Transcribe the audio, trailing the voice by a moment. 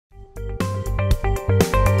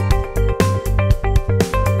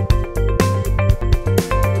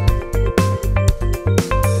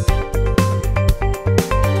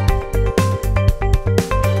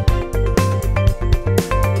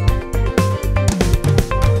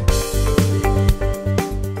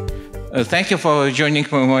Thank you for joining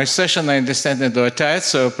my session. I understand that you are tired,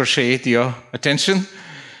 so I appreciate your attention.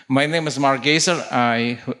 My name is Geyzer.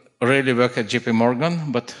 I really work at JP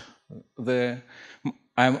Morgan, but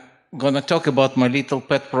I'm going to talk about my little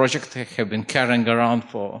pet project I have been carrying around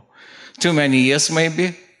for too many years,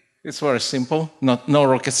 maybe. It's very simple, no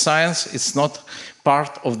rocket science. It's not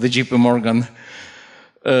part of the JP Morgan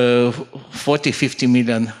 40, 50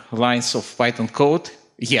 million lines of Python code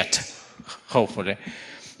yet, hopefully.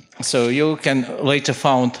 So you can later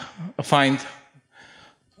find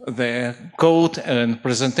the code and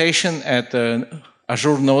presentation at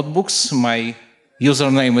Azure Notebooks. My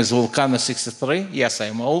username is Vulcano63. Yes,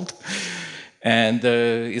 I'm old. And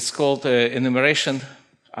it's called Enumeration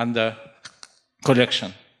under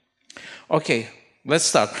Collection. Okay, let's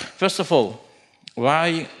start. First of all,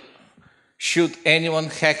 why should anyone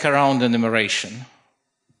hack around enumeration?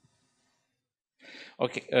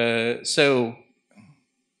 Okay,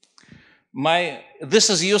 this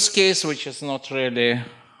is use case, which is not really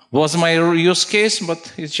was my use case,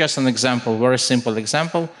 but it's just an example, very simple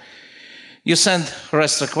example. You send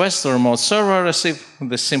REST request to a remote server, receive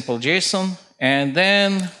the simple JSON, and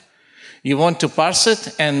then you want to parse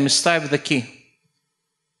it and mistype the key.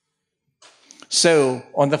 So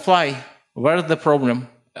on the fly, where's the problem?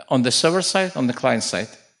 On the server side, on the client side,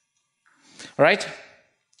 right?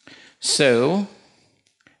 So,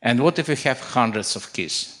 and what if you have hundreds of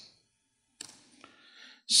keys?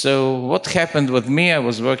 So what happened with me, I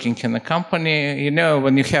was working in a company, you know,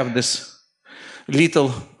 when you have this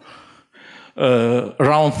little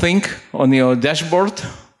round thing on your dashboard.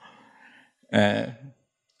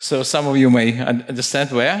 So some of you may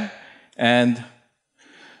understand where. And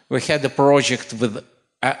we had a project with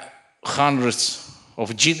hundreds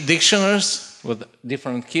of dictionaries with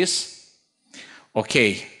different keys.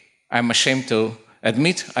 Okay, I'm ashamed to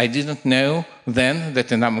admit I didn't know then that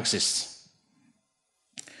enum exists.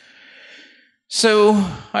 So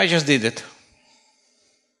I just did it.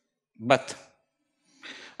 But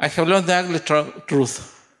I have learned the ugly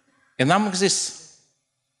truth. Enum exists.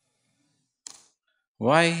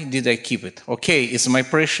 Why did I keep it? Okay, it's my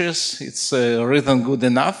precious, it's written good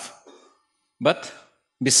enough. But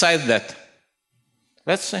beside that,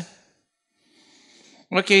 let's see.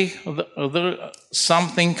 Okay,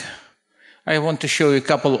 something I want to show you a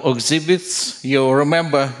couple of exhibits. You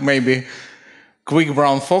remember maybe Quick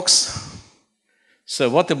Brown Fox. So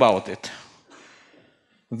what about it?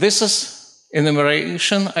 This is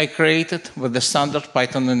enumeration I created with the standard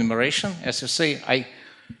Python enumeration. As you see, I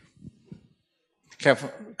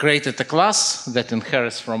have created a class that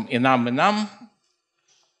inherits from enum.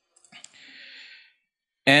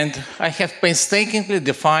 And I have painstakingly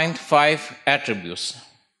defined 5 attributes.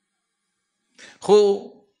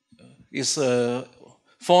 Who is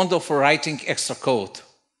fond of writing extra code?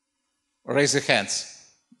 Raise your hands.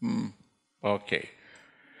 Okay.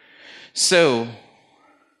 So,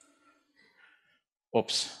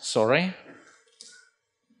 oops, sorry.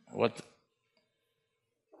 What?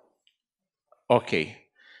 Okay.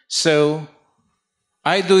 So,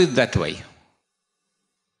 I do it that way.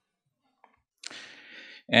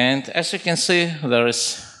 And as you can see, there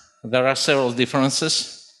are several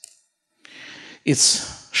differences.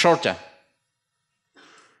 It's shorter.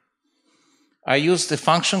 I use the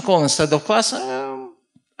function call instead of class.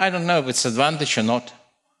 I don't know if it's advantage or not,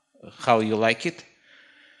 how you like it.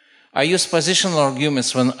 I use positional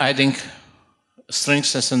arguments when adding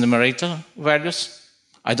strings as enumerator values.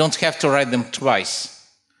 I don't have to write them twice.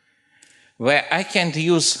 Where I can't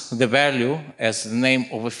use the value as the name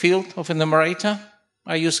of a field of enumerator,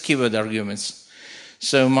 I use keyword arguments.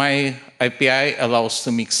 So my API allows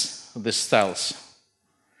to mix the styles.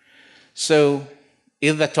 So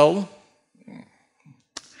is that all?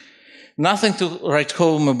 Nothing to write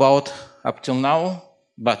home about up till now,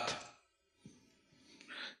 but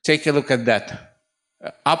take a look at that.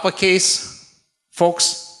 Uppercase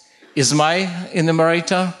Fox is my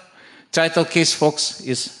enumerator. Title case Fox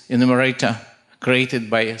is enumerator created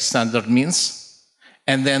by standard means,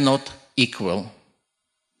 and they're not equal.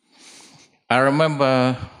 I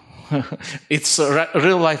remember, it's a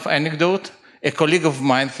real-life anecdote. A colleague of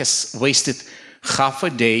mine has wasted half a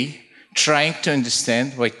day trying to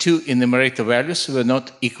understand why 2 enumerator values were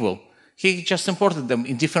not equal. He just imported them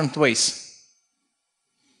in different ways.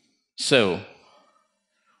 So,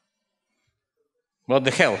 what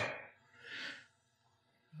the hell?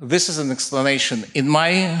 This is an explanation. In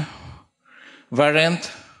my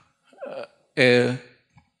variant, in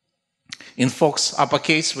Fox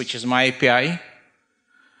uppercase, which is my API,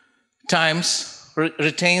 times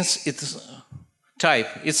retains its type.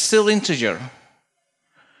 It's still integer.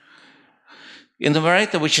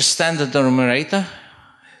 Enumerator, which is standard enumerator,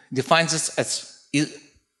 defines it as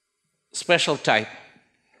special type.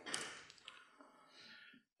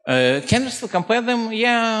 Can we still compare them?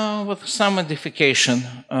 Yeah, with some modification.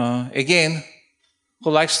 Again, who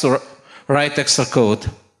likes to write extra code?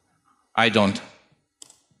 I don't.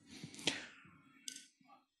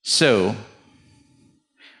 So,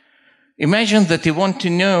 imagine that you want to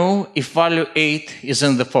know if value 8 is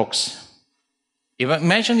in the Fox.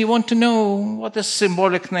 Imagine you want to know what is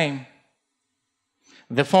symbolic name.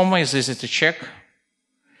 The former is easy to check.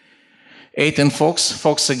 8 in Fox.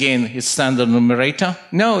 Fox again is standard numerator.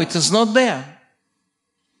 No, it is not there.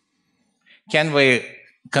 Can we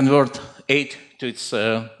convert 8 to its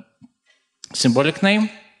symbolic name?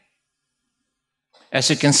 As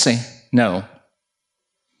you can see, no.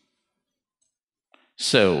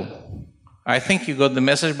 So, I think you got the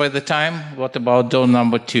message by the time. What about door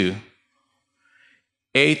number 2?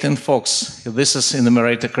 8 in Fox. This is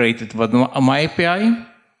enumerator created with my API.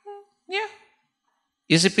 Yeah,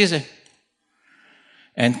 easy peasy.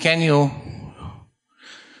 And can you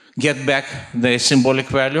get back the symbolic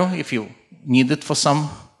value if you need it for some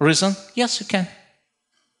reason? Yes, you can.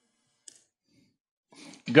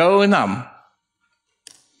 Go enum.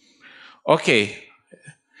 Okay,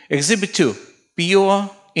 exhibit 2, pure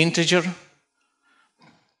integer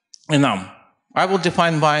enum. I will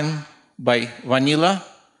define mine by vanilla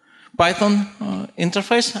Python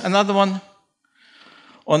interface, another one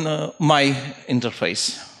on my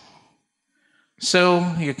interface.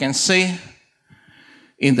 So you can see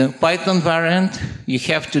in the Python variant, you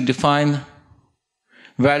have to define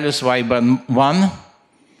values y1.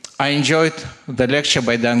 I enjoyed the lecture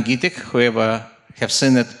by Dan Gittick. Whoever have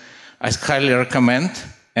seen it, I highly recommend.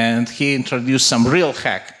 And he introduced some real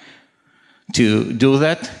hack to do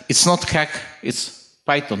that. It's not hack, it's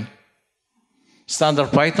Python.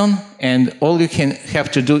 Standard Python, and all you can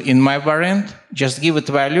have to do in my variant, just give it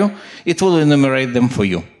value, it will enumerate them for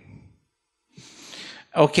you.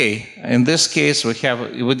 Okay, in this case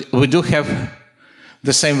we do have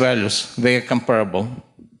the same values, they are comparable.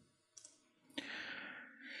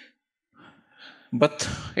 But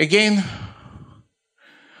again,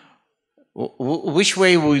 which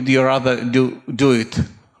way would you rather do it?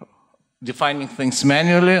 Defining things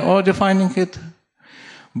manually or defining it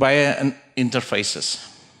by interfaces?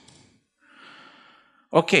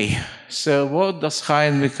 Okay, so what does high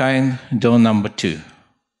and behind door number 2?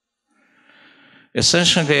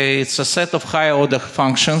 Essentially, it's a set of higher order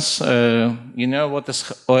functions. You know what is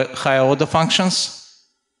higher order functions?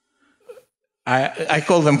 I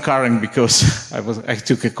call them current because I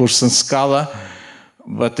took a course in Scala,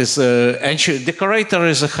 but it's decorator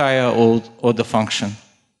is a higher order function.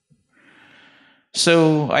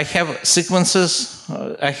 So I have sequences,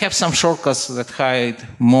 I have some shortcuts that hide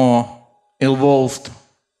more involved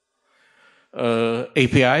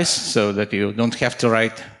APIs so that you don't have to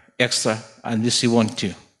write extra unless you want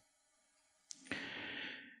to.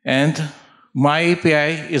 And my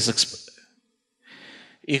API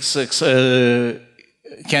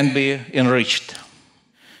can be enriched.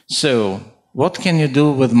 So what can you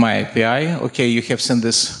do with my API? Okay, you have seen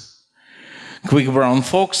this quick brown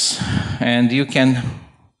fox, and you can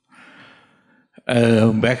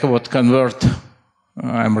backward convert,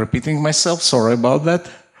 I'm repeating myself, sorry about that,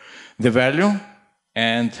 the value.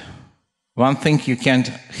 And one thing you can't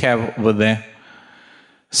have with the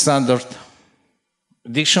standard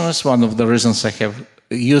dictionaries, one of the reasons I have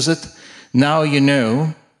used it, now you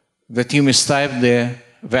know that you mistype the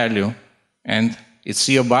value, and it's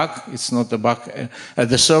your bug, it's not a bug at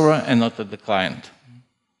the server and not at the client.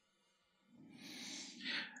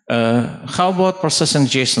 How about processing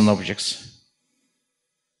JSON objects?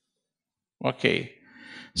 Okay,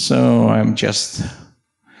 so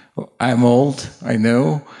I'm old, I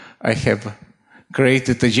know. I have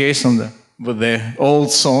created a JSON with the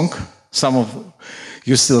old song. Some of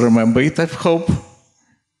you still remember it, I hope.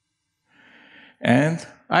 And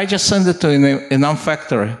I just send it to enum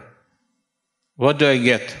factory. What do I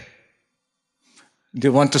get? Do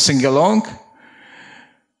you want to sing along?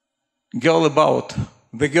 Girl about.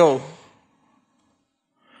 The girl.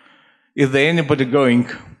 Is there anybody going?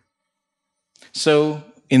 So,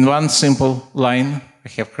 in one simple line, I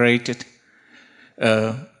have created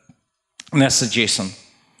nested JSON.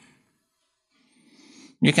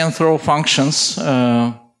 You can throw functions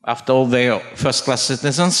after all they are first-class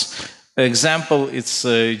citizens. Example, it's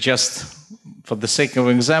just for the sake of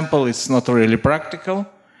example, it's not really practical,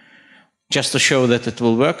 just to show that it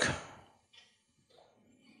will work.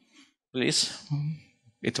 Please,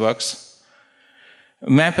 it works.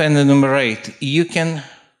 Map and enumerate. You can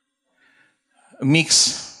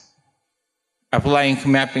mix applying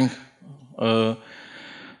mapping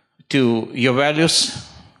to your values.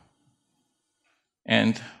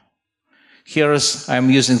 And here is, I'm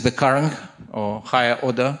using the current or higher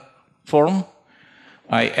order form.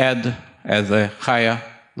 I add as a higher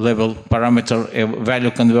level parameter a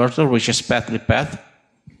value converter, which is pathly path.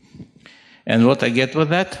 And what I get with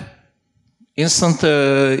that? Instant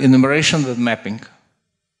enumeration with mapping.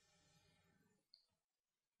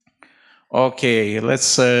 Okay,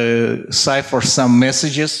 let's cipher some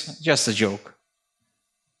messages. Just a joke.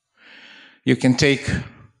 You can take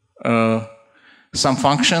some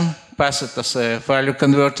function, pass it as a value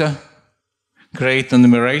converter, create an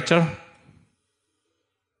enumerator.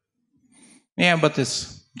 Yeah, but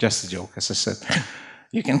it's just a joke, as I said.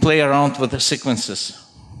 You can play around with the sequences.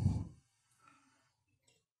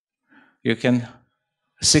 You can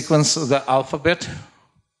sequence the alphabet.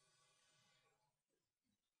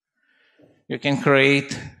 You can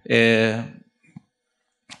create a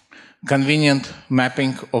convenient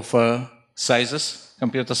mapping of sizes,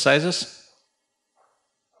 computer sizes,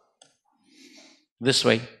 this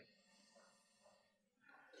way.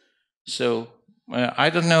 So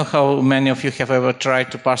I don't know how many of you have ever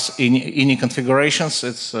tried to parse any configurations.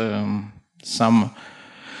 It's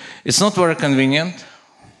not very convenient.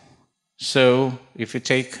 So if you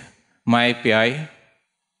take my API,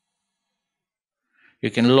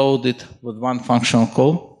 you can load it with one functional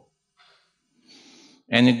call,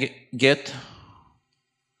 and you get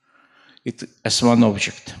it as one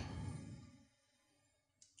object.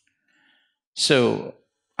 So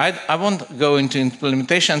I won't go into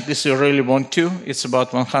implementation unless you really want to. It's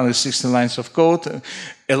about 160 lines of code,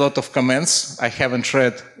 a lot of comments. I haven't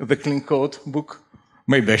read the clean code book.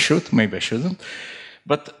 Maybe I should, maybe I shouldn't.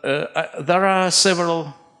 But there are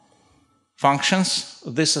several functions.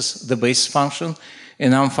 This is the base function,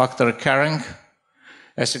 enum factor carrying.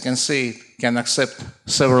 As you can see, it can accept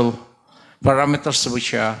several parameters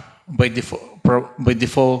which are by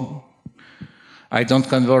default. I don't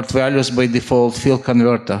convert values by default, field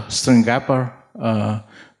converter, string upper,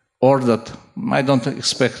 ordered. I don't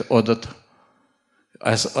expect ordered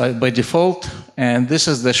as by default, and this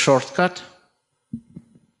is the shortcut.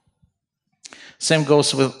 Same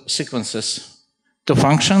goes with sequences. Two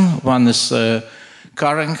functions. One is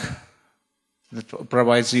carrying, that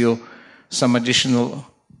provides you some additional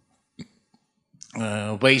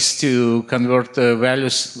ways to convert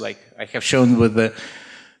values, like I have shown with the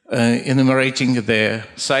enumerating the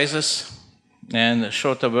sizes, and a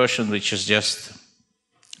shorter version which is just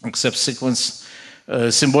accept sequence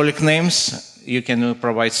symbolic names. You can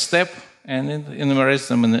provide step and enumerate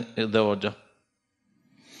them in the order.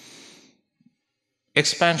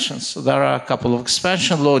 Expansions. There are a couple of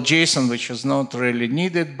expansions. Load JSON, which is not really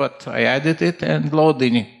needed, but I added it, and load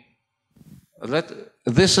ini.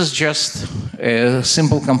 This is just a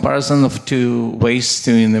simple comparison of two ways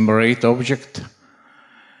to enumerate object.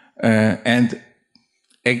 And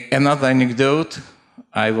another anecdote,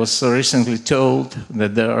 I was recently told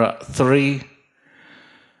that there are three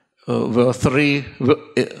rewrites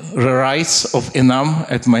of enum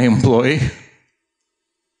at my employee.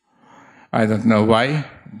 I don't know why,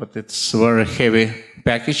 but it's a very heavy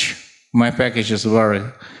package. My package is very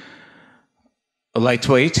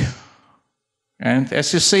lightweight. And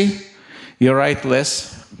as you see, you write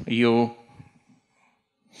less, you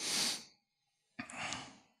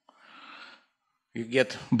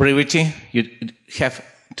get brevity, you have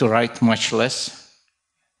to write much less.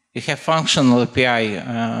 You have functional API.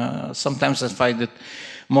 Sometimes I find it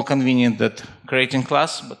more convenient than creating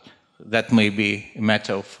class, but that may be a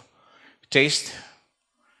matter of taste.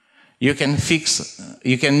 You can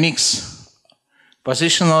mix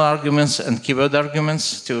positional arguments and keyword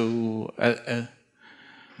arguments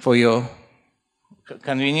for your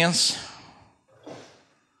convenience.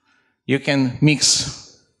 You can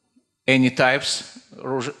mix any types.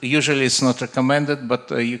 Usually it's not recommended,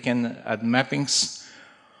 but you can add mappings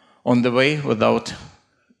on the way without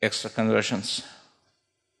extra conversions.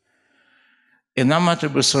 Enum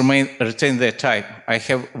attributes retain their type. I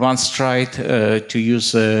have once tried to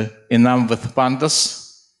use enum with pandas.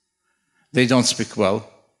 They don't speak well.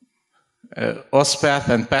 OSPath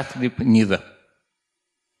and pathlib neither.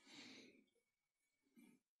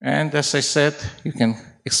 And as I said, you can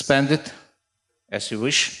expand it as you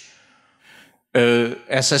wish.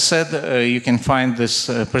 As I said, you can find this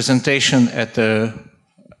presentation at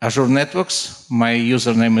Azure Networks. My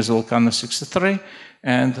username is Volcano63,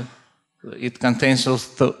 and it contains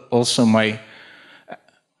also my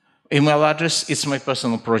email address. It's my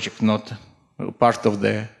personal project, not part of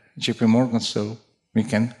the JP Morgan, so you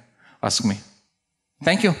can ask me.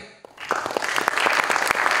 Thank you.